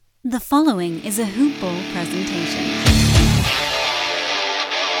The following is a Hoop Ball presentation.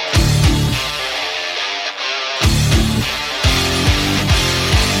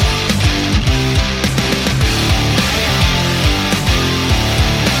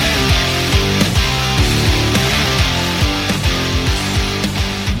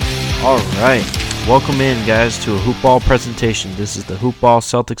 All right, welcome in, guys, to a Hoop Ball presentation. This is the Hoop Ball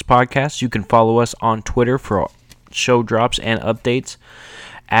Celtics podcast. You can follow us on Twitter for show drops and updates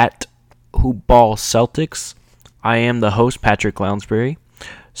at Hoop Ball Celtics. I am the host, Patrick Lounsbury,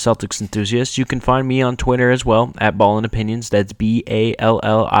 Celtics enthusiast. You can find me on Twitter as well at Ballin Opinions. That's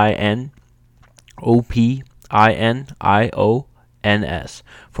BALLINOPINIONS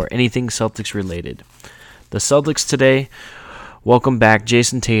for anything Celtics related. The Celtics today welcome back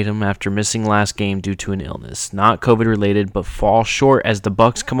Jason Tatum after missing last game due to an illness. Not COVID related, but fall short as the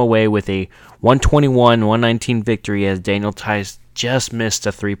Bucks come away with a 121-119 victory as Daniel Theis just missed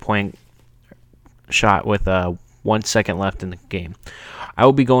a three-point shot with 1 second left in the game. I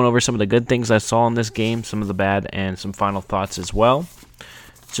will be going over some of the good things I saw in this game, some of the bad, and some final thoughts as well.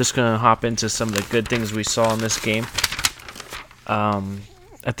 Just going to hop into some of the good things we saw in this game.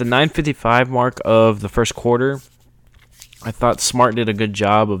 At the 9:55 mark of the first quarter, I thought Smart did a good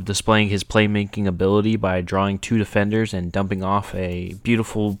job of displaying his playmaking ability by drawing two defenders and dumping off a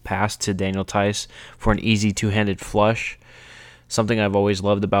beautiful pass to Daniel Theis for an easy two-handed flush. Something I've always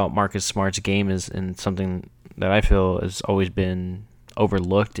loved about Marcus Smart's game is, and something that I feel has always been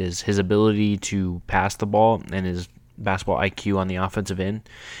overlooked, is his ability to pass the ball and his basketball IQ on the offensive end.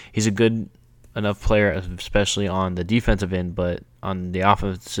 He's a good enough player, especially on the defensive end, but on the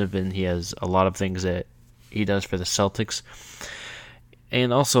offensive end, he has a lot of things that he does for the Celtics.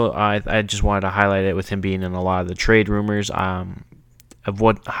 And also, I just wanted to highlight it with him being in a lot of the trade rumors of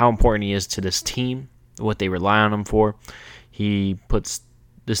how important he is to this team, what they rely on him for. He puts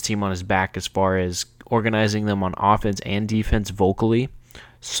this team on his back as far as organizing them on offense and defense vocally.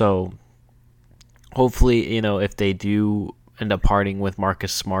 So hopefully, if they do end up parting with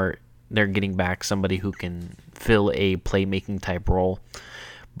Marcus Smart, they're getting back somebody who can fill a playmaking type role.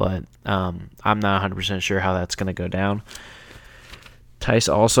 But I'm not 100% sure how that's going to go down.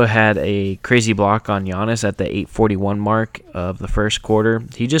 Theis also had a crazy block on Giannis at the 8:41 mark of the first quarter.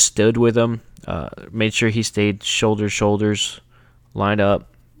 He just stood with him, made sure he stayed shoulders, lined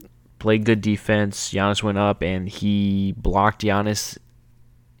up, played good defense. Giannis went up, and he blocked Giannis,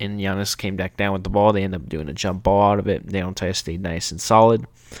 and Giannis came back down with the ball. They ended up doing a jump ball out of it. Daniel Theis stayed nice and solid.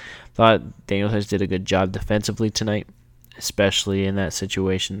 Thought Daniel Theis did a good job defensively tonight, especially in that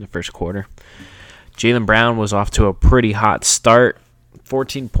situation in the first quarter. Jaylen Brown was off to a pretty hot start.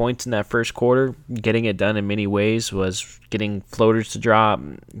 14 points in that first quarter. Getting it done in many ways was getting floaters to drop,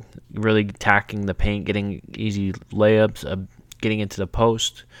 really attacking the paint, getting easy layups, getting into the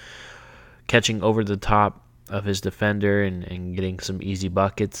post, catching over the top of his defender and getting some easy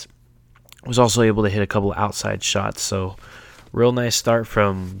buckets. Was also able to hit a couple outside shots, so real nice start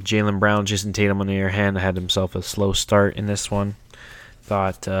from Jaylen Brown. Jason Tatum, on the other hand, had himself a slow start in this one.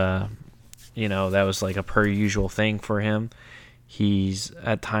 Thought, that was like a per usual thing for him. He's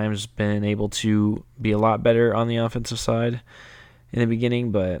at times been able to be a lot better on the offensive side in the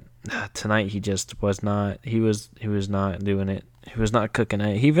beginning, but tonight he just was not. He was not doing it. He was not cooking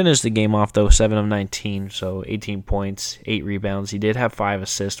it. He finished the game off, though, 7 of 19, so 18 points, 8 rebounds. He did have 5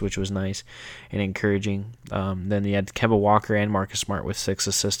 assists, which was nice and encouraging. Then he had Kemba Walker and Marcus Smart with 6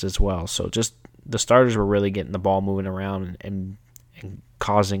 assists as well. So just the starters were really getting the ball moving around and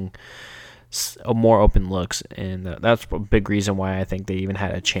causing more open looks, and that's a big reason why I think they even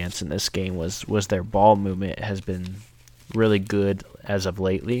had a chance in this game was their ball movement has been really good as of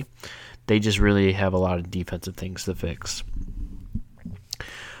lately. They just really have a lot of defensive things to fix.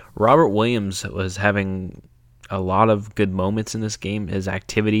 Robert Williams was having a lot of good moments in this game. His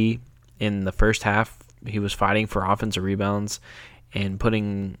activity in the first half, he was fighting for offensive rebounds and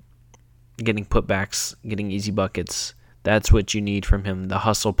getting putbacks, getting easy buckets. That's what you need from him. The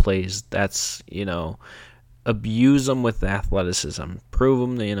hustle plays. That's, abuse him with the athleticism. Prove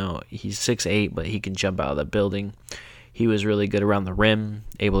him, he's 6'8", but he can jump out of the building. He was really good around the rim,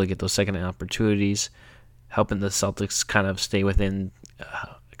 able to get those second opportunities, helping the Celtics kind of stay within.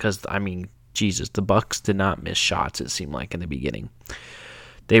 Because, the Bucks did not miss shots, it seemed like, in the beginning.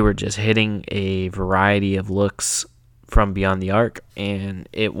 They were just hitting a variety of looks from beyond the arc, and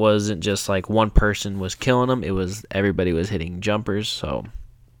it wasn't just like one person was killing them. It was everybody was hitting jumpers. So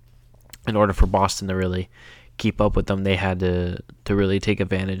in order for Boston to really keep up with them, they had to really take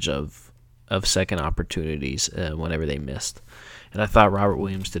advantage of second opportunities whenever they missed. And I thought Robert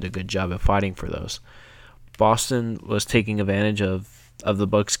Williams did a good job of fighting for those. Boston was taking advantage of of the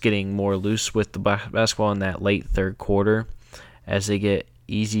Bucks getting more loose with the basketball in that late third quarter as they get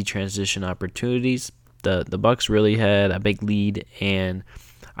easy transition opportunities. The Bucks really had a big lead, and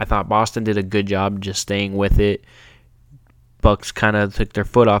I thought Boston did a good job just staying with it. Bucks kind of took their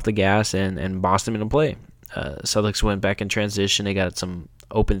foot off the gas, and Boston didn't play. Celtics went back in transition. They got some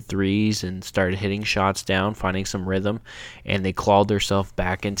open threes and started hitting shots down, finding some rhythm, and they clawed themselves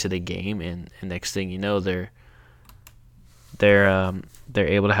back into the game. And next thing you know, they're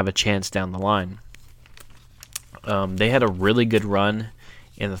able to have a chance down the line. They had a really good run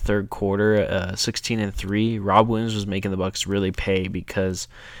in the third quarter, 16-3. Rob Williams was making the Bucks really pay because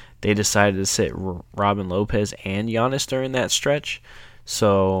they decided to sit Robin Lopez and Giannis during that stretch.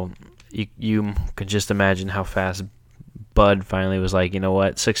 So you could just imagine how fast Bud finally was like, you know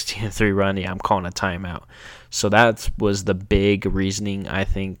what, 16-3 run, yeah, I'm calling a timeout. So that was the big reasoning, I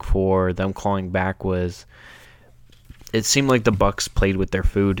think, for them calling back was it seemed like the Bucks played with their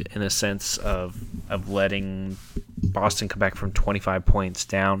food in a sense of letting Boston come back from 25 points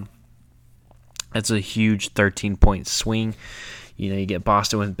down. That's a huge 13-point swing. You get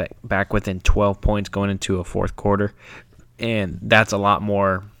Boston back within 12 points going into a fourth quarter, and that's a lot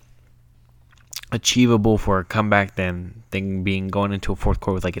more achievable for a comeback than being going into a fourth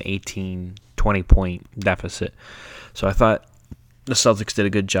quarter with like an 18, 20-point deficit. So I thought the Celtics did a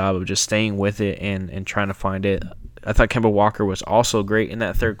good job of just staying with it and trying to find it. I thought Kemba Walker was also great in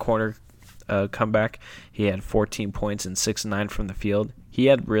that third quarter comeback. He had 14 points and 6-9 from the field. He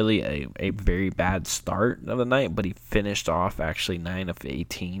had really a very bad start of the night, but he finished off actually 9 of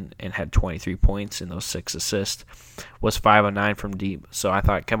 18 and had 23 points and those 6 assists. Was 5 of 9 from deep. So I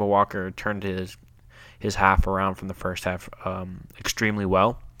thought Kemba Walker turned his half around from the first half extremely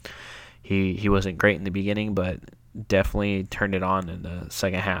well. He wasn't great in the beginning, but definitely turned it on in the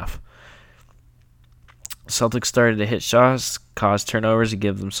second half. Celtics started to hit shots, cause turnovers to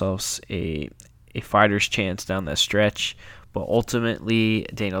give themselves a fighter's chance down that stretch. But ultimately,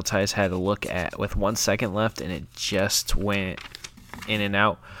 Daniel Theis had a look at with 1 second left, and it just went in and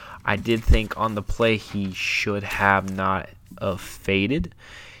out. I did think on the play he should have not faded.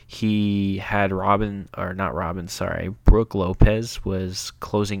 He had Brook Lopez was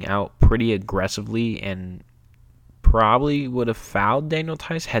closing out pretty aggressively and probably would have fouled Daniel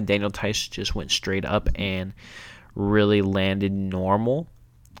Theis had Daniel Theis just went straight up and really landed normal.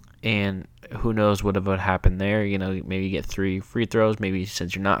 And who knows what would happen there. Maybe you get 3 free throws. Maybe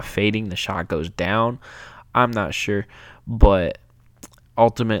since you're not fading, the shot goes down. I'm not sure. But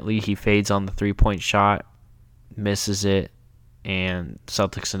ultimately, he fades on the 3-point shot, misses it, and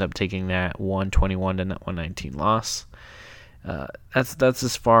Celtics end up taking that 121-119 loss. That's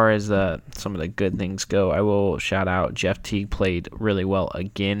as far as some of the good things go. I will shout out Jeff Teague played really well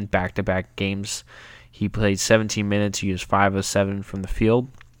again, back-to-back games. He played 17 minutes. He used 5 of 7 from the field,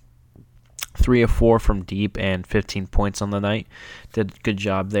 3 of 4 from deep, and 15 points on the night. Did a good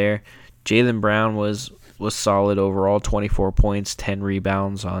job there. Jaylen Brown was solid overall, 24 points, 10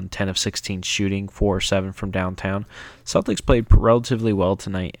 rebounds on 10 of 16 shooting, 4 or 7 from downtown. Celtics played relatively well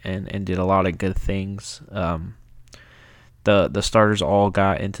tonight and did a lot of good things. The starters all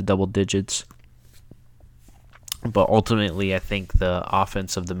got into double digits. But ultimately, I think the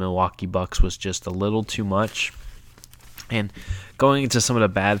offense of the Milwaukee Bucks was just a little too much. And going into some of the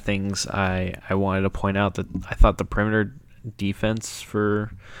bad things, I wanted to point out that I thought the perimeter defense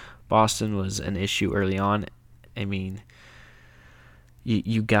for Boston was an issue early on. I mean,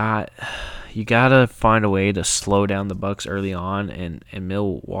 you gotta find a way to slow down the Bucks early on, and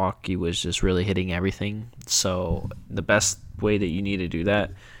Milwaukee was just really hitting everything. So the best way that you need to do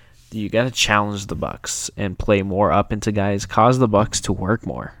that, you gotta challenge the Bucks and play more up into guys, cause the Bucks to work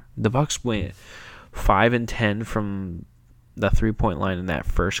more. The Bucks went 5 and 10 from the 3-point line in that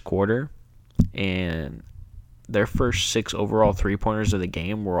first quarter, and their first 6 overall 3-pointers of the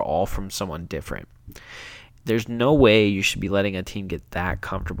game were all from someone different. There's no way you should be letting a team get that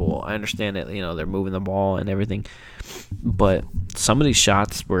comfortable. I understand that, they're moving the ball and everything, but some of these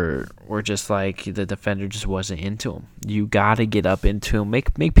shots were just like the defender just wasn't into them. You got to get up into them,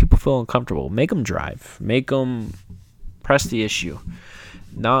 make people feel uncomfortable, make them drive, make them press the issue.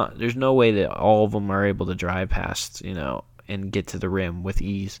 There's no way that all of them are able to drive past, and get to the rim with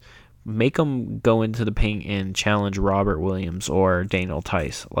ease. Make them go into the paint and challenge Robert Williams or Daniel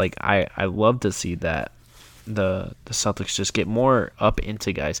Theis. Like, I love to see that. The Celtics just get more up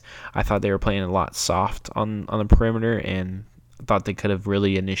into guys. I thought they were playing a lot soft on the perimeter, and thought they could have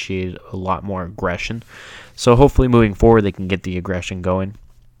really initiated a lot more aggression. So hopefully moving forward they can get the aggression going.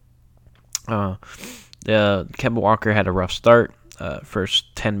 Kemba Walker had a rough start.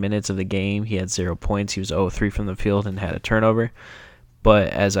 First 10 minutes of the game, he had 0 points. He was 0-3 from the field and had a turnover. But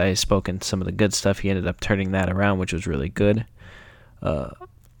as I spoke in some of the good stuff, he ended up turning that around, which was really good.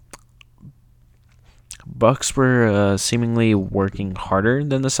 Bucks were seemingly working harder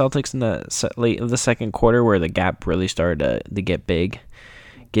than the Celtics in the late of the second quarter, where the gap really started to get big.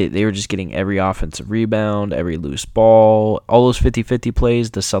 They were just getting every offensive rebound, every loose ball, all those 50-50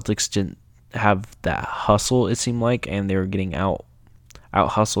 plays. The Celtics didn't have that hustle, it seemed like, and they were getting out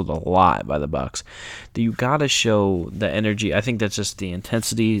hustled a lot by the Bucks. You gotta show the energy. I think that's just the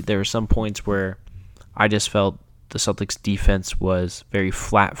intensity. There were some points where I just felt the Celtics defense was very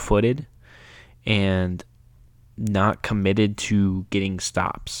flat-footed and not committed to getting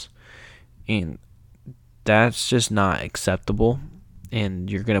stops, and that's just not acceptable. And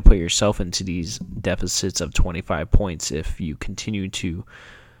you're going to put yourself into these deficits of 25 points if you continue to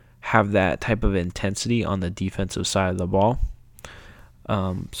have that type of intensity on the defensive side of the ball.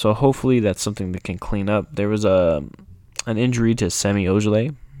 So hopefully that's something that can clean up. There was an injury to Semi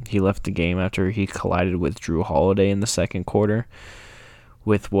Ojeleye. He left the game after he collided with Drew Holiday in the second quarter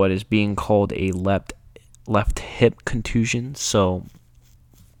with what is being called a left hip contusion. So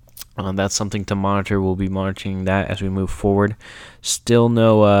that's something to monitor. We'll be monitoring that as we move forward. Still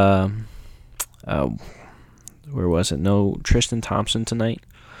no, no Tristan Thompson tonight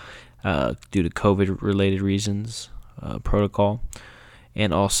due to COVID-related reasons, protocol.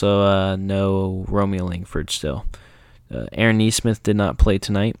 And also no Romeo Langford still. Aaron Nesmith did not play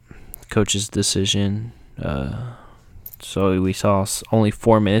tonight. Coach's decision. So we saw only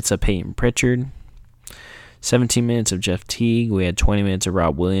 4 minutes of Peyton Pritchard. 17 minutes of Jeff Teague. We had 20 minutes of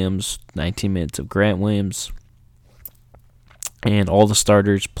Rob Williams, 19 minutes of Grant Williams. And all the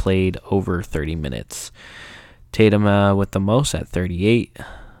starters played over 30 minutes. Tatum with the most at 38.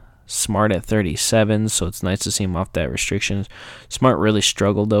 Smart at 37, so it's nice to see him off that restriction. Smart really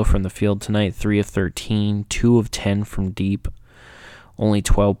struggled, though, from the field tonight. 3 of 13, 2 of 10 from deep. Only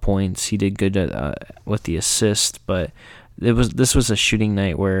 12 points. He did good with the assist, but this was a shooting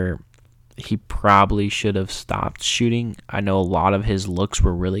night where he probably should have stopped shooting. I know a lot of his looks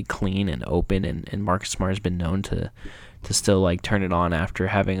were really clean and open, and Marcus Smart has been known to still like turn it on after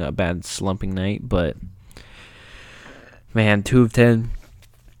having a bad slumping night. But man, 2 of 10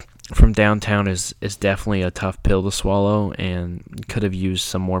 from downtown is definitely a tough pill to swallow, and could have used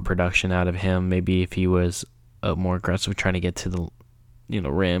some more production out of him. Maybe if he was more aggressive trying to get to the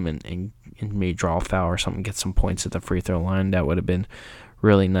rim and maybe draw a foul or something, get some points at the free throw line, that would have been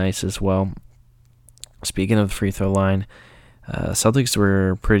really nice as well. Speaking of the free throw line, Celtics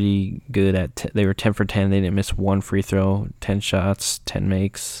were pretty good they were 10 for 10. They didn't miss one free throw, 10 shots, 10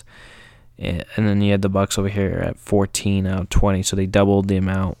 makes. And then you had the Bucks over here at 14 out of 20, so they doubled the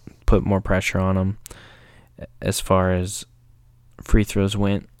amount, put more pressure on them as far as free throws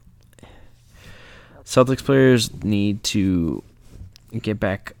went. Celtics players need to get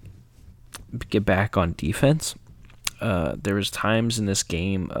back on defense. There was times in this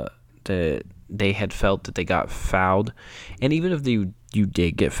game that they had felt that they got fouled, and even if you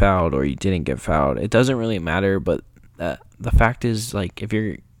did get fouled or you didn't get fouled, it doesn't really matter. But the fact is, like, if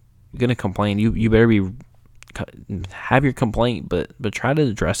you're gonna complain, you better have your complaint, but try to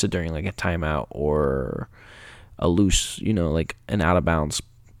address it during like a timeout or a loose, like an out of bounds,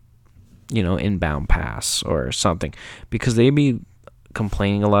 inbound pass or something, because they be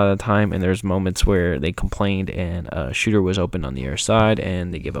complaining a lot of the time, and there's moments where they complained and a shooter was open on the other side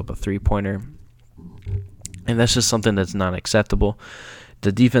and they give up a 3-pointer, and that's just something that's not acceptable.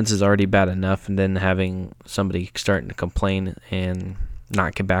 The defense is already bad enough, and then having somebody starting to complain and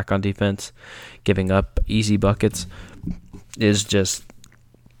not get back on defense, giving up easy buckets, is just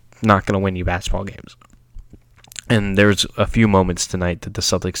not going to win you basketball games. And there's a few moments tonight that the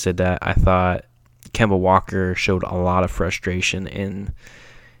Celtics did that. I thought Kemba Walker showed a lot of frustration in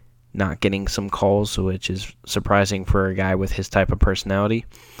not getting some calls, which is surprising for a guy with his type of personality.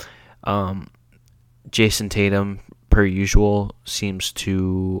 Jason Tatum, per usual, seems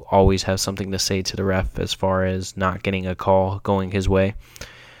to always have something to say to the ref as far as not getting a call going his way.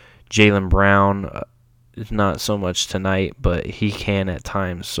 Jaylen Brown, not so much tonight, but he can at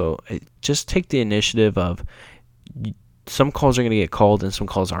times. So just take the initiative of some calls are going to get called and some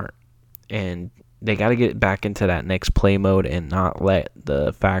calls aren't. And they got to get back into that next play mode and not let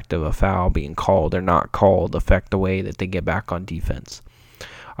the fact of a foul being called or not called affect the way that they get back on defense.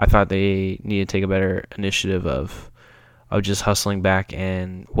 I thought they need to take a better initiative of just hustling back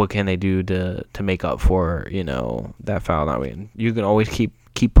and what can they do to make up for, that foul not being. You can always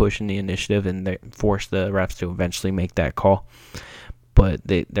keep pushing the initiative and force the refs to eventually make that call. But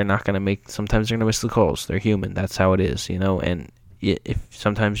they're not going to make, sometimes they're going to miss the calls. They're human. That's how it is, if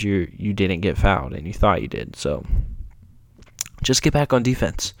sometimes you didn't get fouled and you thought you did. So Just get back on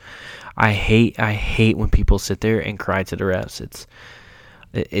defense. I hate when people sit there and cry to the refs.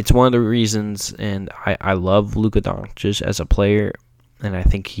 It's one of the reasons, and I love Luka Doncic as a player, and I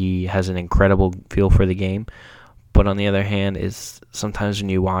think he has an incredible feel for the game. But on the other hand, is sometimes when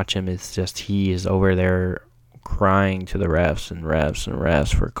you watch him, it's just he is over there crying to the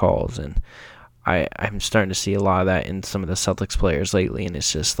refs for calls, and I'm starting to see a lot of that in some of the Celtics players lately, and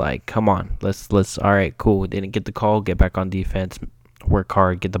it's just like, come on, let's all right, cool, we didn't get the call, get back on defense, work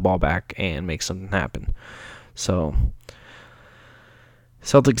hard, get the ball back, and make something happen. So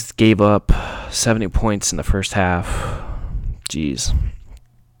Celtics gave up 70 points in the first half. Jeez.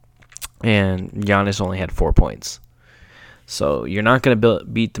 And Giannis only had 4 points. So you're not going to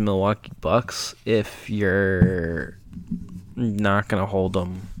beat the Milwaukee Bucks if you're not going to hold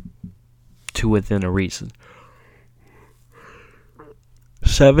them to within a reason.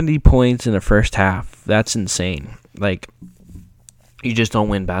 70 points in the first half. That's insane. Like, you just don't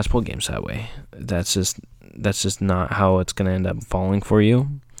win basketball games that way. That's just not how it's going to end up falling for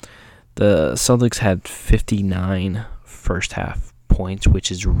you. The Celtics had 59 first half points,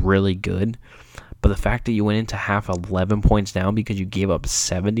 which is really good. But the fact that you went into half 11 points down because you gave up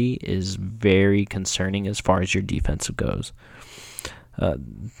 70 is very concerning as far as your defensive goes. I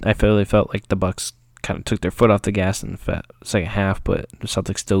really felt like the Bucks kind of took their foot off the gas in the second half, but the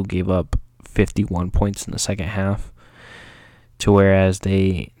Celtics still gave up 51 points in the second half, to whereas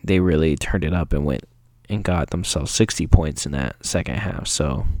they really turned it up and went and got themselves 60 points in that second half.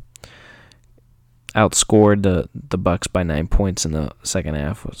 So outscored the Bucks by 9 points in the second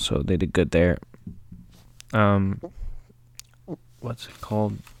half, so they did good there. What's it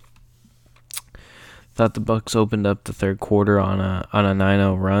called? Thought the Bucks opened up the third quarter on a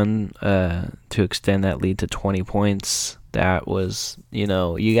 9-0 run to extend that lead to 20 points. That was, you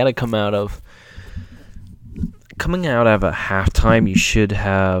got to coming out of a halftime, you should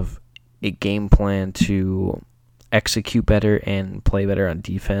have a game plan to execute better and play better on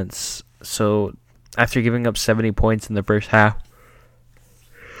defense. So after giving up 70 points in the first half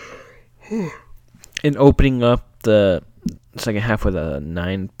and opening up the second half with a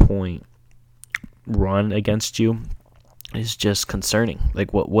 9-point run against you is just concerning.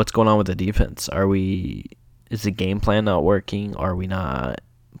 Like, what's going on with the defense? Is the game plan not working? Are we not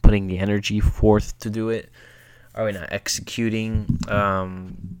putting the energy forth to do it? Are we not executing?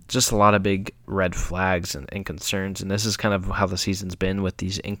 Just a lot of big red flags and concerns, and this is kind of how the season's been with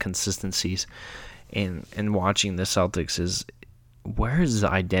these inconsistencies. And watching the Celtics is, where is the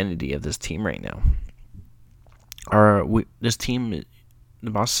identity of this team right now? This team,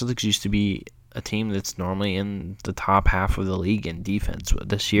 the Boston Celtics, used to be a team that's normally in the top half of the league in defense.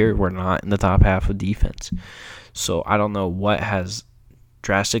 This year, we're not in the top half of defense. So I don't know what has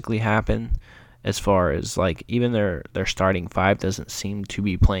drastically happened as far as, like, even their starting five doesn't seem to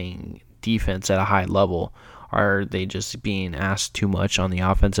be playing defense at a high level. Are they just being asked too much on the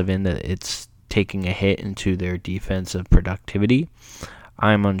offensive end that it's taking a hit into their defensive productivity?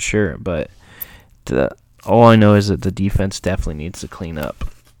 I'm unsure, but all I know is that the defense definitely needs to clean up.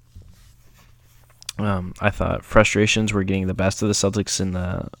 I thought frustrations were getting the best of the Celtics in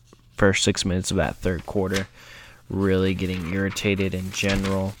the first 6 minutes of that third quarter. Really getting irritated in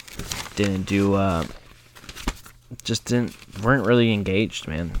general. Weren't really engaged,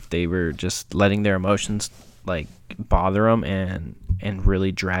 man. They were just letting their emotions bother them and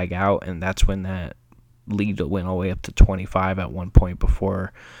really drag out, and that's when that lead went all the way up to 25 at one point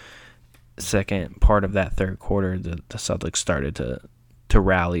before second part of that third quarter. The Celtics started to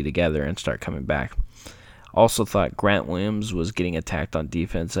rally together and start coming back. Also thought Grant Williams was getting attacked on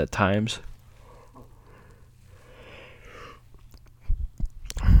defense at times.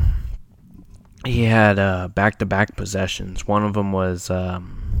 He had back-to-back possessions. One of them was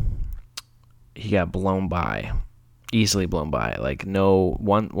he got blown by, easily blown by. Like, no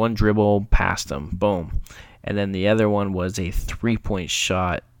one dribble past him, boom, and then the other one was a 3-point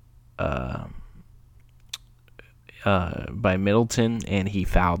shot by Middleton, and he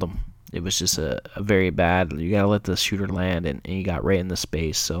fouled him. It was just a very bad. You gotta let the shooter land, and he got right in the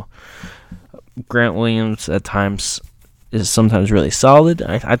space. So Grant Williams at times is sometimes really solid.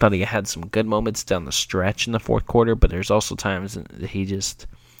 I thought he had some good moments down the stretch in the fourth quarter, but there's also times that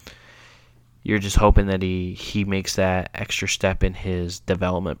you're just hoping that he makes that extra step in his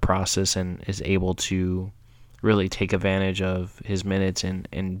development process and is able to really take advantage of his minutes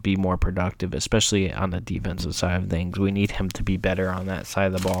and be more productive, especially on the defensive side of things. We need him to be better on that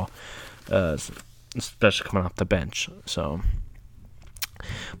side of the ball, especially coming off the bench. So,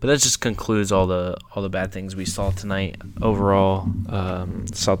 but that just concludes all the bad things we saw tonight. Overall,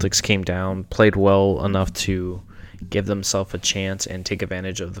 Celtics came down, played well enough to give themselves a chance and take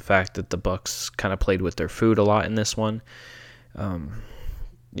advantage of the fact that the Bucks kind of played with their food a lot in this one. That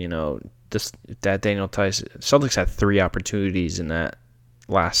Daniel Tice Celtics had 3 opportunities in that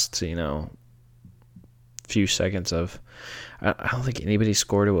last few seconds of. I don't think anybody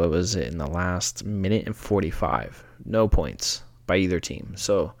scored. What was it in the last minute and 45? No points by either team.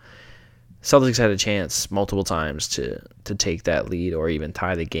 So Celtics had a chance multiple times to take that lead or even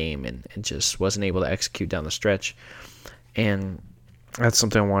tie the game, and just wasn't able to execute down the stretch. And that's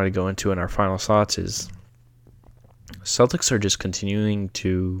something I wanted to go into in our final thoughts is Celtics are just continuing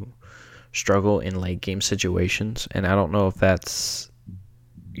to struggle in late game situations, and I don't know if that's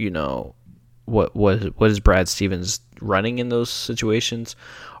what is Brad Stevens running in those situations?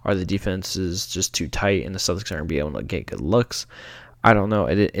 Are the defenses just too tight and the Celtics aren't be able to get good looks? I don't know.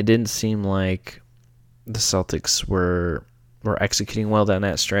 It didn't seem like the Celtics were executing well down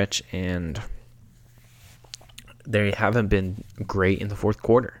that stretch, and they haven't been great in the fourth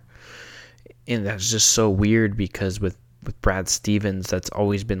quarter. And that's just so weird because with Brad Stevens, that's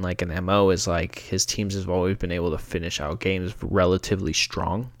always been like an MO, is like his teams have always been able to finish out games relatively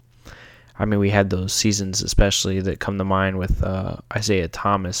strong. I mean, we had those seasons especially that come to mind with Isaiah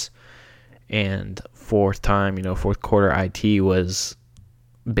Thomas, and fourth quarter IT was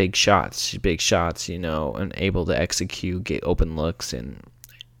big shots, and able to execute, get open looks, and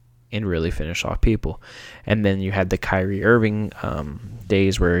really finish off people. And then you had the Kyrie Irving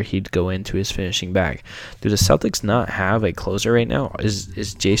days where he'd go into his finishing back. Do the Celtics not have a closer right now?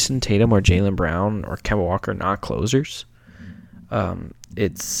 Is Jason Tatum or Jaylen Brown or Kemba Walker not closers?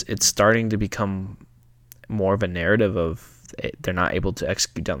 It's starting to become more of a narrative of they're not able to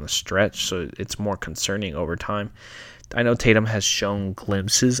execute down the stretch, so it's more concerning over time. I know Tatum has shown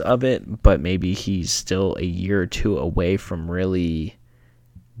glimpses of it, but maybe he's still a year or two away from really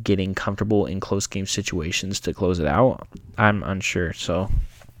getting comfortable in close game situations to close it out. I'm unsure. So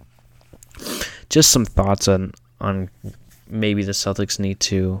just some thoughts on maybe the Celtics need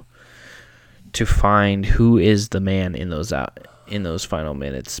to find who is the man in those final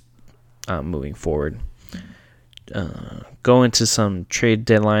minutes moving forward. Go into some trade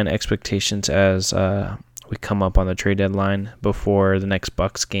deadline expectations as we come up on the trade deadline before the next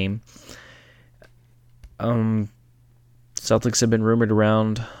Bucks game. Celtics have been rumored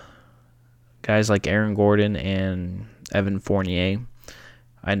around guys like Aaron Gordon and Evan Fournier.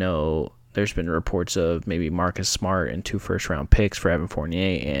 I know there's been reports of maybe Marcus Smart and 2 first-round picks for Evan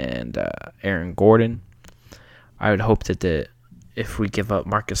Fournier and Aaron Gordon. I would hope that if we give up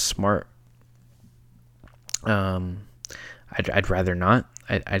Marcus Smart, I'd rather not.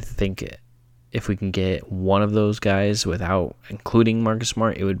 I think if we can get one of those guys without including Marcus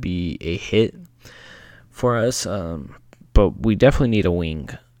Smart, it would be a hit for us. But we definitely need a wing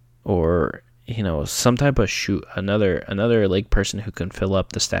or some type of shoot, another like person who can fill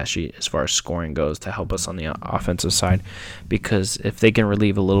up the stat sheet as far as scoring goes to help us on the offensive side, because if they can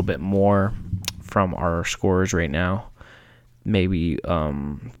relieve a little bit more from our scorers right now, maybe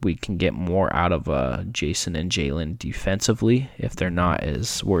we can get more out of Jason and Jaylen defensively if they're not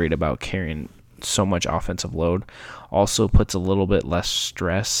as worried about carrying so much offensive load. Also puts a little bit less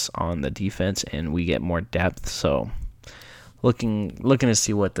stress on the defense, and we get more depth. So looking to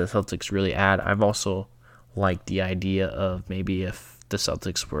see what the Celtics really add. I've also liked the idea of maybe if the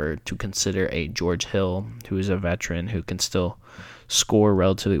Celtics were to consider a George Hill, who is a veteran, who can still score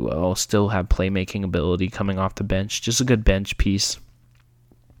relatively well, still have playmaking ability coming off the bench, just a good bench piece.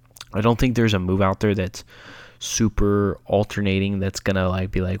 I don't think there's a move out there that's super alternating that's gonna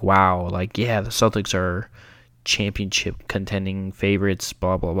be like, wow, yeah, the Celtics are championship contending favorites,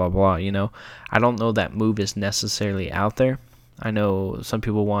 blah blah blah blah. I don't know that move is necessarily out there. I know some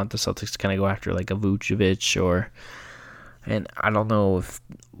people want the Celtics to kind of go after like a Vucevic and I don't know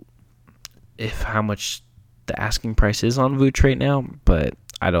if how much the asking price is on Vooch right now, but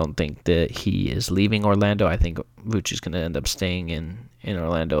I don't think that he is leaving Orlando. I think Vooch is going to end up staying in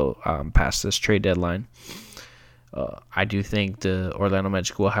Orlando past this trade deadline. I do think the Orlando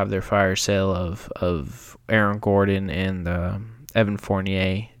Magic will have their fire sale of Aaron Gordon and Evan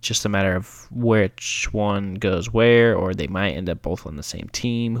Fournier. Just a matter of which one goes where, or they might end up both on the same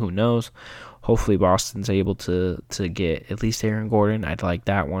team. Who knows? Hopefully Boston's able to get at least Aaron Gordon. I'd like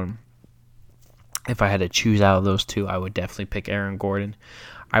that one. If I had to choose out of those two, I would definitely pick Aaron Gordon.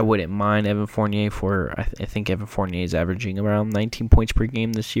 I wouldn't mind Evan Fournier I think Evan Fournier is averaging around 19 points per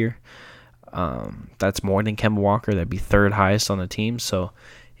game this year. That's more than Kemba Walker. That'd be third highest on the team. So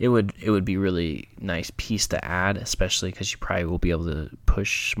it would be really nice piece to add, especially because you probably will be able to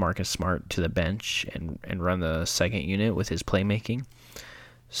push Marcus Smart to the bench and run the second unit with his playmaking.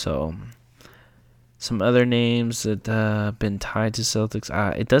 So Some other names that have been tied to Celtics.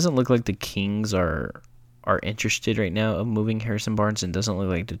 It doesn't look like the Kings are interested right now of moving Harrison Barnes, and doesn't look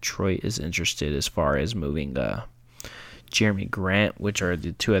like Detroit is interested as far as moving Jeremy Grant, which are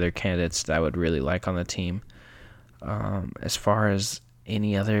the two other candidates that I would really like on the team. As far as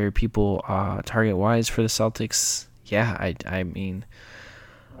any other people target-wise for the Celtics, yeah, I mean,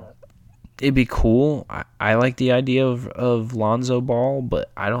 it'd be cool. I like the idea of Lonzo Ball,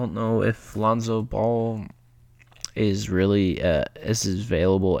 but I don't know if Lonzo Ball is really as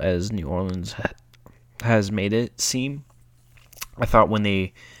available as New Orleans has made it seem. I thought when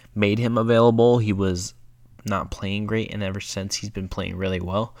they made him available, he was not playing great, and ever since he's been playing really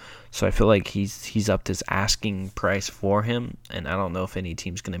well. So I feel like he's upped his asking price for him, and I don't know if any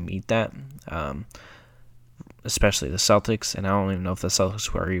team's going to meet that, especially the Celtics, and I don't even know if the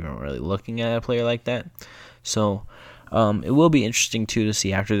Celtics are even really looking at a player like that. So it will be interesting, too, to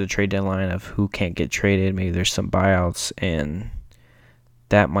see after the trade deadline of who can't get traded. Maybe there's some buyouts, and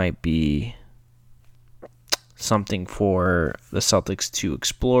that might be something for the Celtics to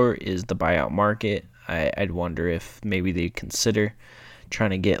explore, is the buyout market. I'd wonder if maybe they consider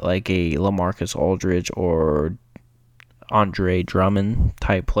trying to get like a LaMarcus Aldridge or Andre Drummond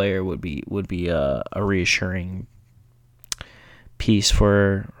type player would be a reassuring piece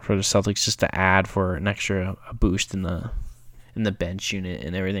for the Celtics, just to add for an extra boost in the bench unit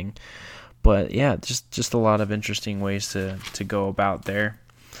and everything. But yeah, just a lot of interesting ways to go about there.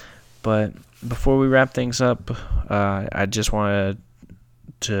 But before we wrap things up, I just wanted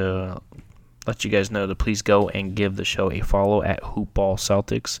to let you guys know to please go and give the show a follow at Hoopball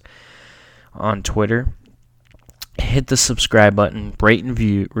Celtics on Twitter. Hit the subscribe button, rate and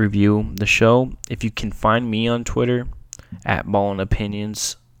review the show. If you can find me on Twitter at Ballin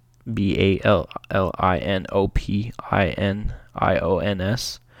Opinions,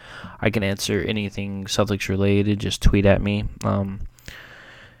 BALLINOPINIONS. I can answer anything Celtics related. Just tweet at me.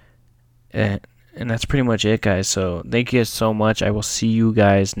 And that's pretty much it, guys. So thank you guys so much. I will see you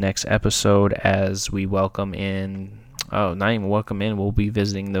guys next episode as we welcome in. Oh, not even welcome in. We'll be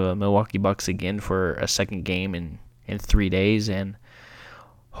visiting the Milwaukee Bucks again for a second game in 3 days, and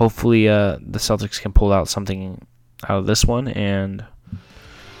hopefully the Celtics can pull out something out of this one. And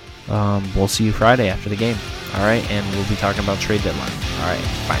we'll see you Friday after the game. All right, and we'll be talking about trade deadline. All right,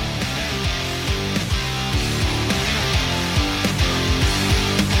 bye.